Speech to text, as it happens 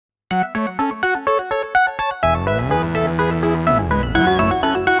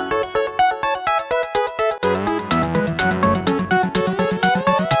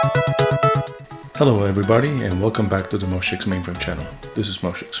Hello everybody and welcome back to the REXX mainframe channel. This is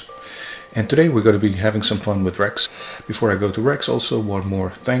REXX. And today we're going to be having some fun with REXX. Before I go to REXX, also one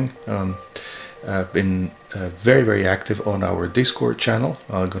more thing. I've been very active on our Discord channel.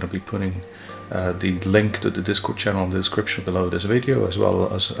 I'm going to be putting the link to the Discord channel in the description below this video, as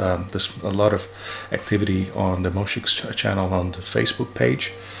well as there's a lot of activity on the REXX channel on the Facebook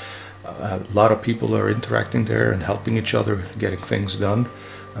page. A lot of people are interacting there and helping each other, getting things done.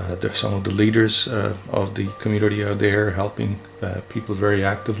 There's some of the leaders of the community out there helping people very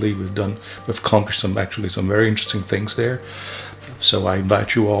actively. We've accomplished some very interesting things there. So I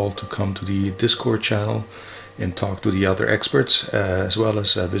invite you all to come to the Discord channel and talk to the other experts, as well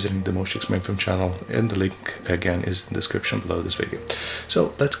as visiting the REXX mainframe channel, and the link again is in the description below this video.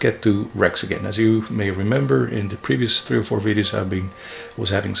 So let's get to REXX again. As you may remember, in the previous 3 or 4 videos I was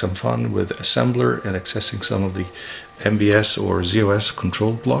having some fun with assembler and accessing some of the MVS or ZOS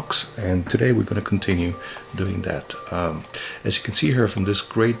control blocks, and today we're going to continue doing that. As you can see here from this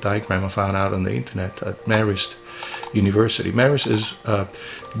great diagram I found out on the internet at Marist University. Marist is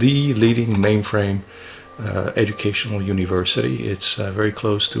the leading mainframe educational university. It's very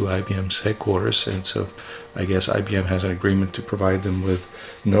close to IBM's headquarters, and so I guess IBM has an agreement to provide them with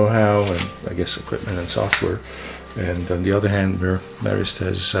know-how and I guess equipment and software. And on the other hand,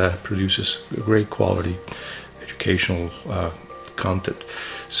 Marist produces great quality educational content.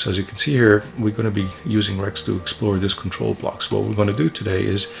 So as you can see here, we're going to be using REXX to explore this control blocks. What we're going to do today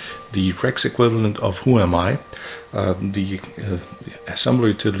is the REXX equivalent of Who Am I, the assembler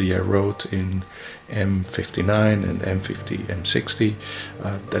utility I wrote in M59 and M60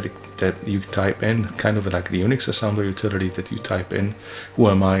 that you type in, kind of like the Unix assembler utility that you type in Who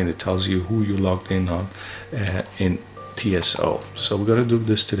Am I, and it tells you who you logged in on in TSO. So we're going to do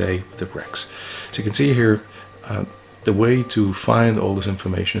this today with the REXX. So you can see here, the way to find all this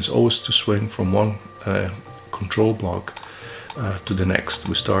information is always to swing from one control block to the next.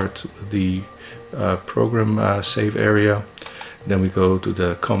 We start with the program save area, then we go to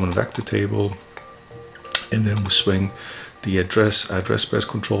the common vector table, and then we swing the address space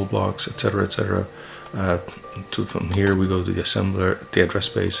control blocks, etc. From here we go to the assembler, the address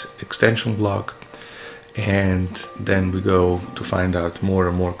space extension block, and then we go to find out more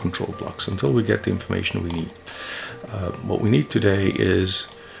and more control blocks until we get the information we need. What we need today is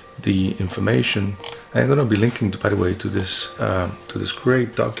the information. I'm going to be linking, by the way, to this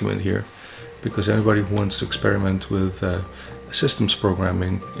great document here, because anybody who wants to experiment with systems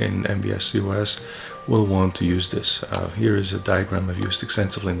programming in MVS ZOS will want to use this. Here is a diagram I've used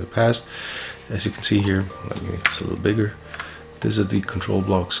extensively in the past. As you can see here, let me make this a little bigger. These are the control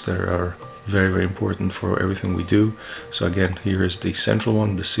blocks that are very important for everything we do. So again, here is the central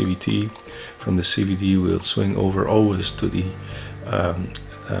one, the CVT. From the CVT we'll swing over always to the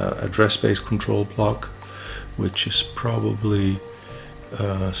address space control block, which is probably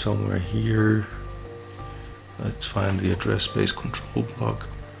somewhere here. Let's find the address space control block.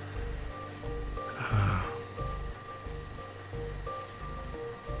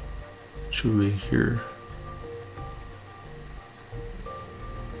 Should be here.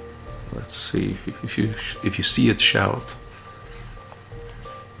 Let's see if you see it, shout,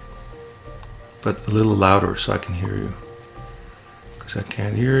 but a little louder so I can hear you, because I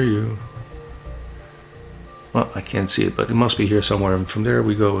can't hear you. Well, I can't see it, but it must be here somewhere. And from there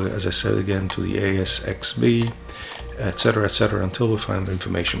we go, as I said again, to the ASXB, etc., until we find the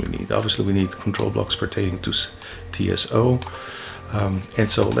information we need. Obviously we need control blocks pertaining to TSO, and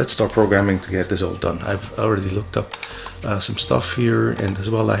so let's start programming to get this all done. I've already looked up some stuff here, and as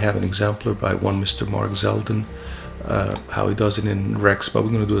well I have an exemplar by one Mr. Mark Zeldin, how he does it in REXX, but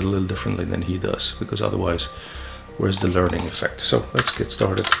we're going to do it a little differently than he does, because otherwise where's the learning effect? So let's get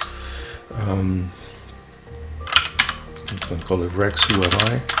started. I'm going to call it REXX Who Am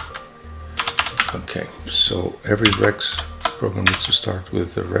I. Okay, so every REXX program needs to start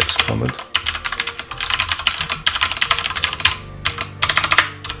with the REXX command.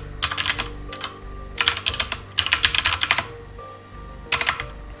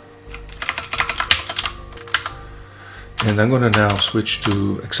 And I'm going to now switch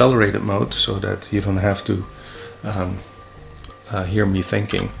to accelerated mode so that you don't have to hear me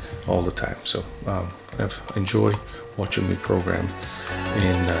thinking all the time. So enjoy watching me program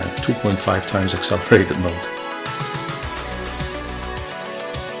in 2.5 times accelerated mode.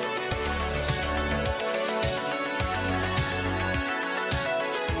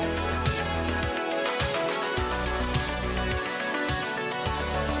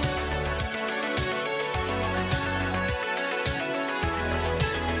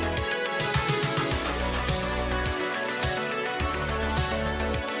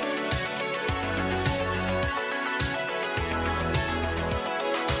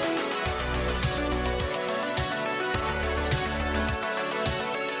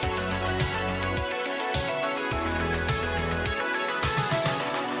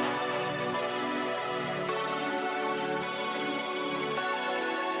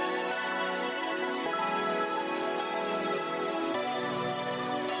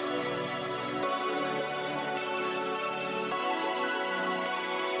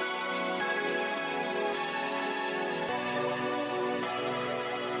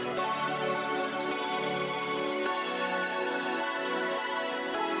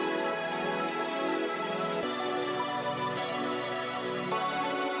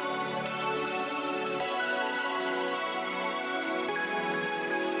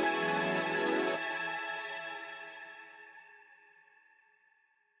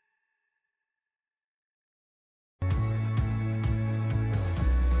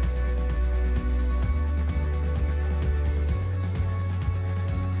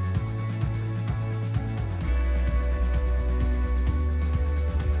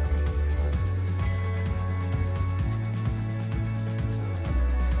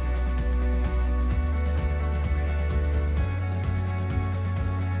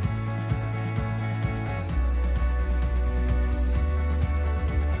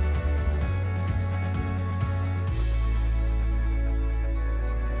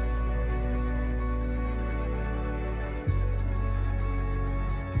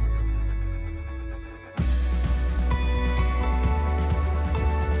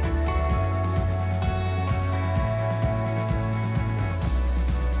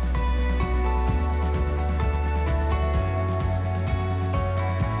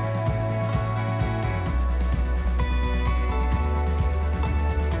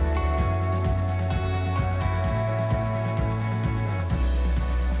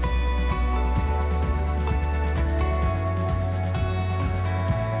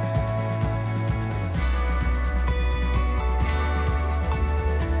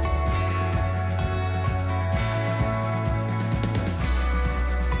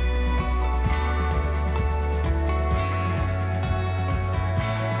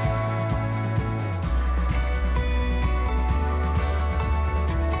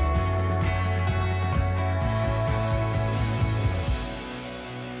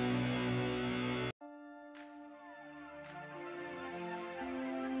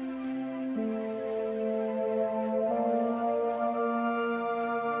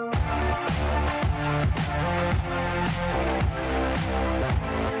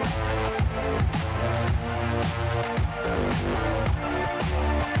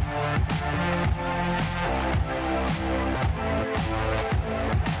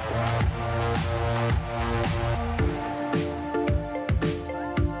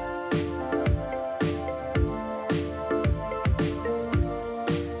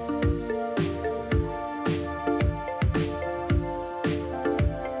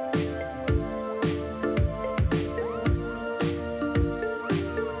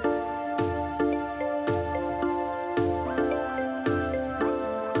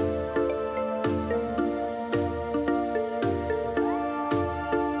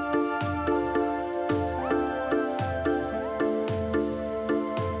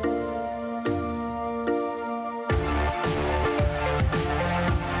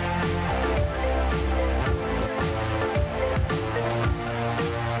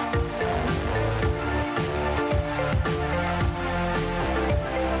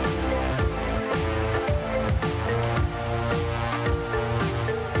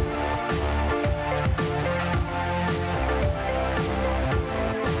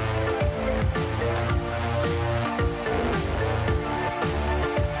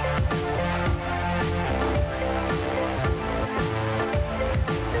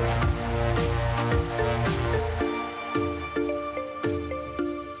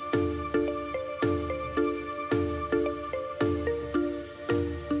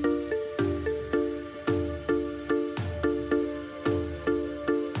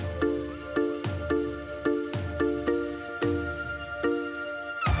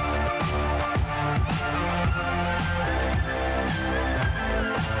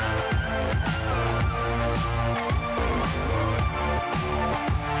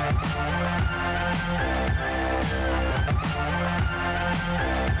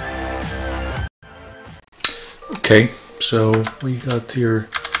 Okay, so we got here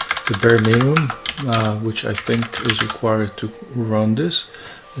the bare minimum, which I think is required to run this.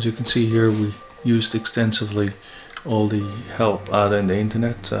 As you can see here, we used extensively all the help out in the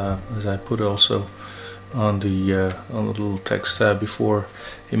internet, as I put also on the little text before.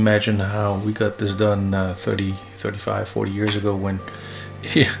 Imagine how we got this done 30, 35, 40 years ago, when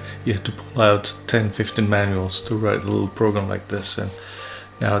you had to pull out 10, 15 manuals to write a little program like this, and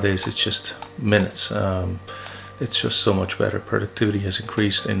nowadays it's just minutes. It's just so much better. Productivity has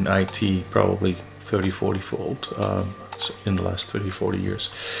increased in IT probably 30, 40 fold in the last 30, 40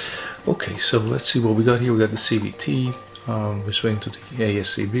 years. Okay, so let's see what we got here. We got the CVT, we're swinging to the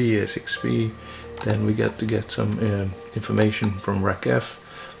ASCB, ASXB, then we got to get some information from REXX.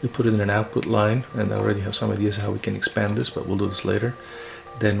 We put it in an output line, and I already have some ideas how we can expand this, but we'll do this later.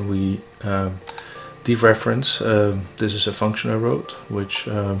 Then we dereference. This is a function I wrote, which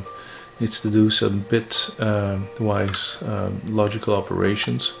needs to do some bit-wise logical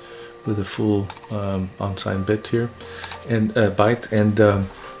operations with a full unsigned bit here, and byte, and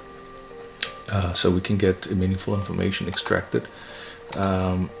so we can get meaningful information extracted.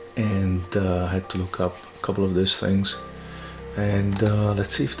 And I had to look up a couple of these things, and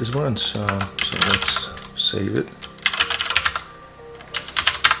let's see if this runs. So let's save it.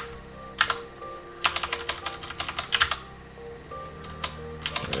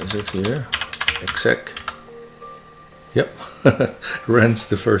 Is it here? Exec. Yep, runs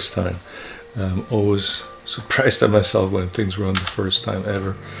the first time. I'm always surprised at myself when things run the first time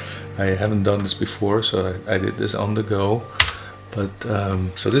ever. I haven't done this before, so I did this on the go. But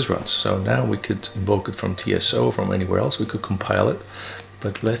so this runs. So now we could invoke it from TSO, from anywhere else. We could compile it.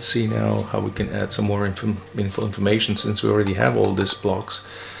 But let's see now how we can add some more meaningful information. Since we already have all these blocks,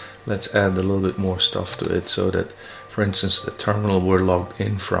 let's add a little bit more stuff to it, so that, for instance, the terminal we're logged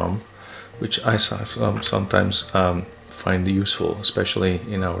in from, which I sometimes find useful, especially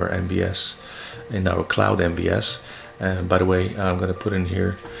in our MBS, in our cloud MBS. By the way, I'm going to put in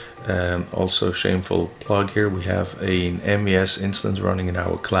here also shameful plug here. We have an MBS instance running in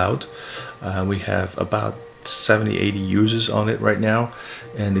our cloud. We have about 70-80 users on it right now,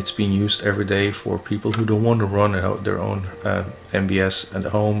 and it's being used every day for people who don't want to run their own MBS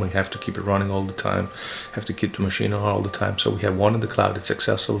at home. We have to keep it running all the time, have to keep the machine on all the time. So we have one in the cloud. It's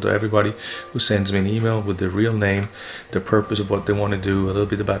accessible to everybody who sends me an email with their real name, the purpose of what they want to do, a little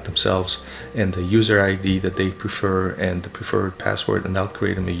bit about themselves, and the user ID that they prefer, and the preferred password, and I'll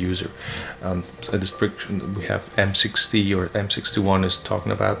create them a user. So description, we have M60 or M61 is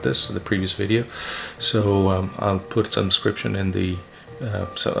talking about this in the previous video. So I'll put some description in the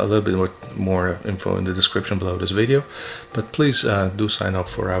so a little bit more info in the description below this video, but please do sign up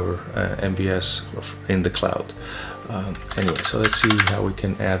for our MBS in the cloud. Anyway, so let's see how we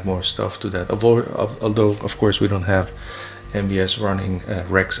can add more stuff to that. Although of course we don't have MBS running,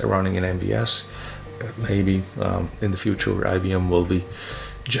 REXX running in MBS. Maybe in the future IBM will be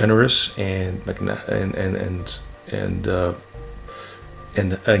generous and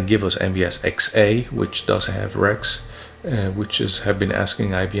give us MBS XA, which does have REXX, which have been asking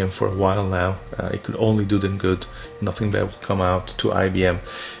IBM for a while now. It could only do them good. Nothing bad will come out to IBM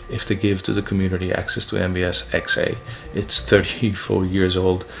if they give to the community access to MBS XA. It's 34 years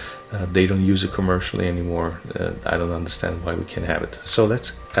old. They don't use it commercially anymore. I don't understand why we can't have it. So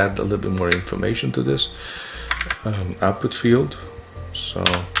let's add a little bit more information to this. Output field. So,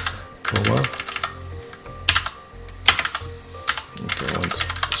 comma. Okay, I want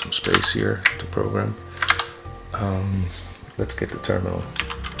some space here to program. Let's get the terminal.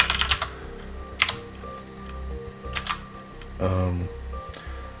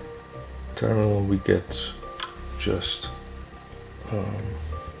 Terminal we get just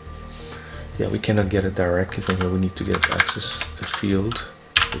yeah, we cannot get it directly from here. We need to get access a field,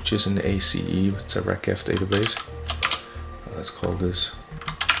 which is an ACE. It's a REXX database. Let's call this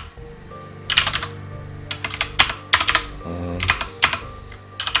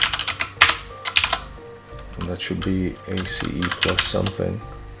and that should be ACE plus something.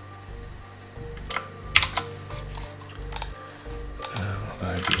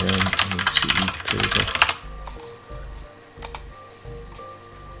 IBM ACE table.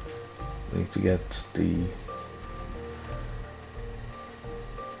 We need to get the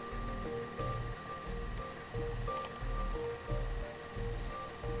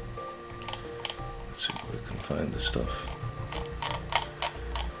let's see if we can find the stuff.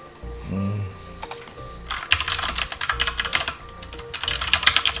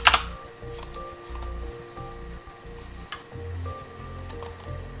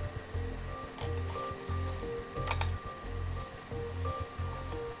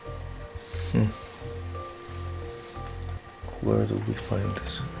 where do we find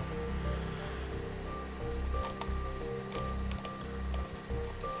this?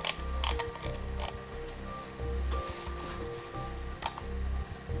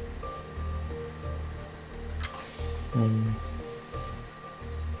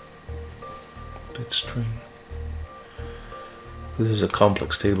 Bit string. This is a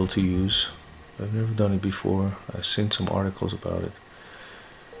complex table to use. I've never done it before. I've seen some articles about it.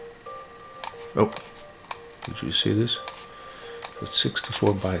 Oh, did you see this? It's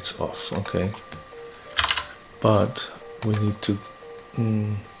 64 bytes off. Okay, but we need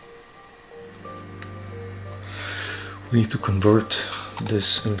to convert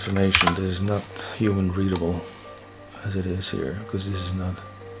this information. This is not human readable as it is here, because this is not.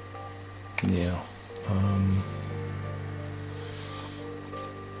 Yeah.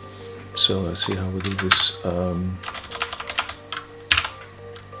 So let's see how we do this.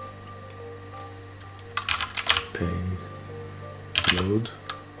 Load.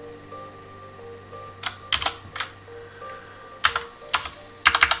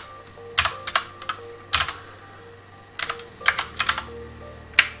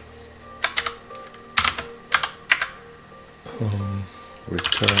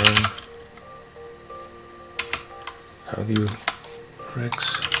 Return. How do you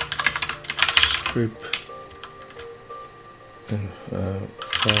REXX strip in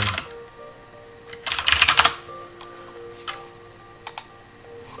from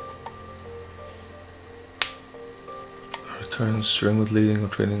return string with leading or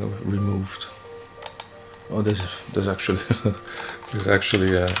trailing removed. Oh, there's actually there's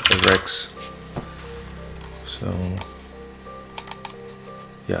actually a REXX. So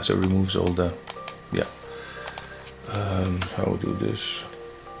yeah, so it removes all the how we do this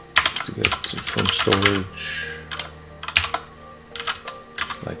to get from storage,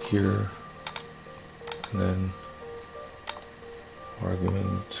 like here, and then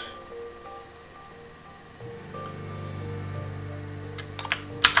argument.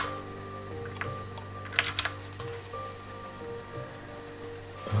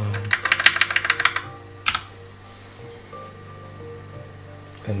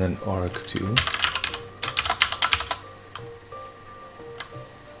 And then arg2.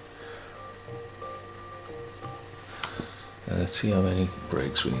 And let's see how many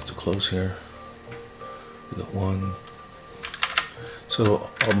breaks we need to close here. We got one. So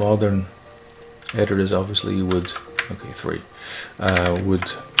our modern editors obviously would, okay, three,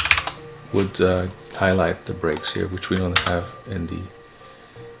 would highlight the breaks here, which we don't have in the.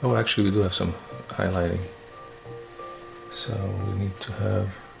 Oh, actually, we do have some highlighting. So we need to have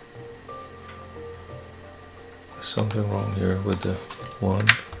something wrong here with the 1,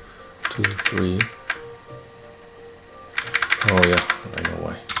 2, 3. Oh yeah, I know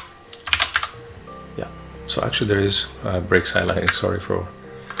why. Yeah, so actually there is breaks highlighting. Sorry for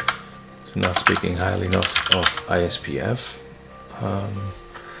not speaking highly enough of ISPF.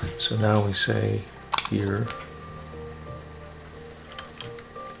 So now we say here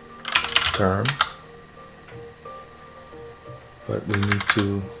term. But we need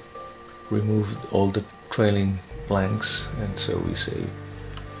to remove all the trailing blanks, and so we say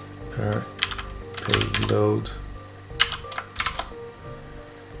payload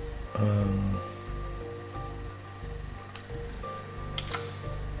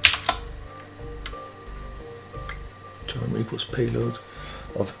term equals payload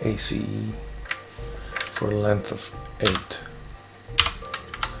of ACE for a length of 8.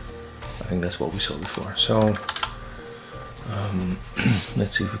 I think that's what we saw before. So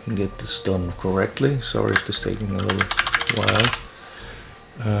let's see if we can get this done correctly. Sorry if this is taking a little while.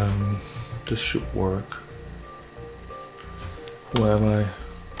 This should work. Who am I?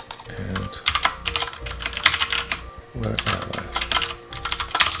 And where am I?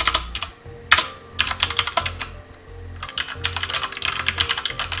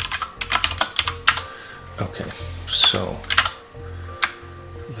 Okay, so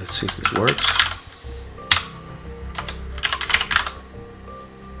let's see if this works.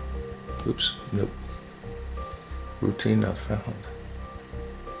 Oops, nope. Routine not found.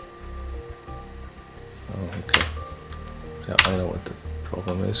 Oh, okay. Yeah, I know what the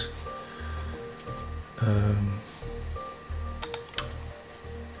problem is.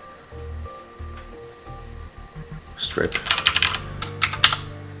 Strip.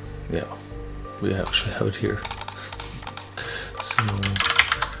 Yeah, we actually have it here. So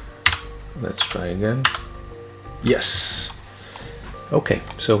let's try again. Yes. Okay,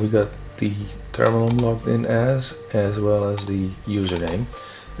 so we got the terminal I'm logged in as well as the username.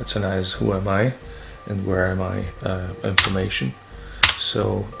 That's a nice who am I and where am I information.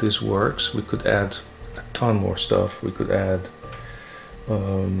 So this works. We could add a ton more stuff. We could add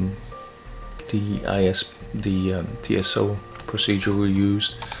the TSO procedure we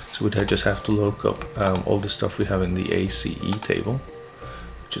used. So we'd just have to look up all the stuff we have in the ACE table,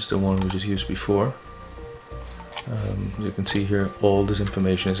 which is the one we just used before. As you can see here, all this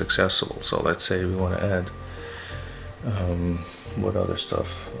information is accessible. So let's say we want to add what other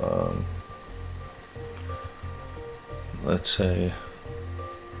stuff? Let's say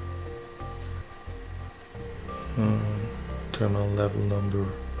terminal level number.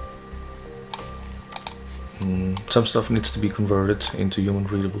 Some stuff needs to be converted into human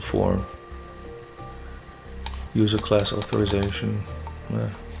readable form. User class authorization.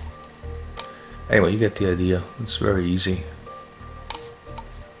 Anyway, you get the idea. It's very easy.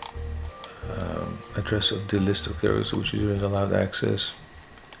 Address of the list of carriers which user is allowed access.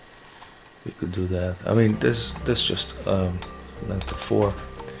 We could do that. I mean, this just length of 4.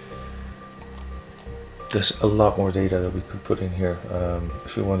 There's a lot more data that we could put in here.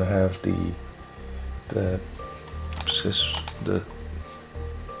 If you want to have the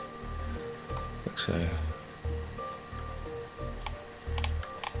let's say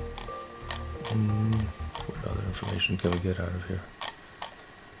what other information can we get out of here?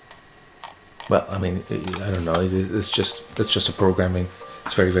 Well, I mean, I don't know. It's just a programming.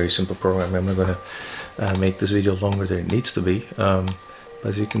 It's very simple programming. I'm not going to make this video longer than it needs to be.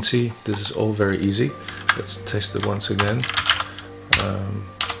 As you can see, this is all very easy. Let's test it once again.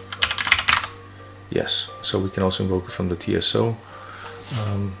 Yes, so we can also invoke it from the TSO,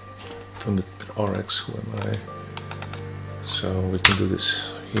 from the REXX. Who am I? So we can do this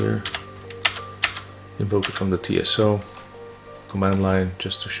here. Invoke it from the TSO command line,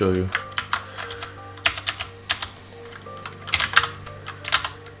 just to show you.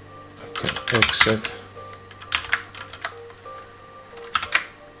 Okay, exec.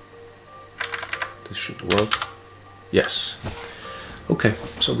 This should work. Yes. Okay,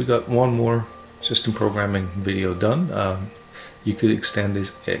 so we got one more system programming video done. You could extend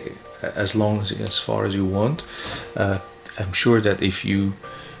this as far as you want. I'm sure that if you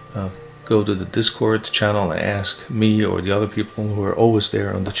go to the Discord channel and ask me or the other people who are always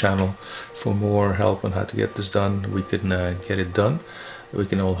there on the channel for more help on how to get this done, we can get it done. We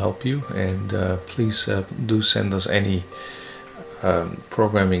can all help you, and please do send us any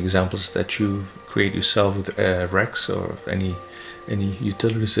programming examples that you create yourself with REXX, or any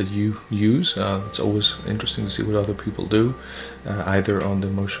utilities that you use. It's always interesting to see what other people do, either on the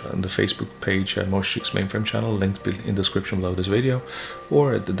Facebook page, Moshix Mainframe channel, linked in the description below this video,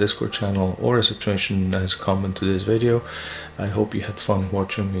 or at the Discord channel, or as a comment to this video. I hope you had fun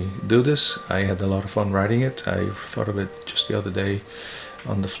watching me do this. I had a lot of fun writing it. I thought of it just the other day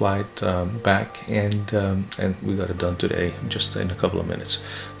on the flight back, and we got it done today, just in a couple of minutes.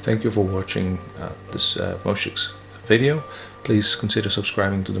 Thank you for watching this Moshix video. Please consider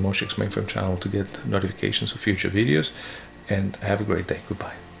subscribing to the Moshix Mainframe channel to get notifications of future videos, and have a great day.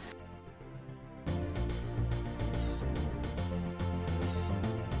 Goodbye.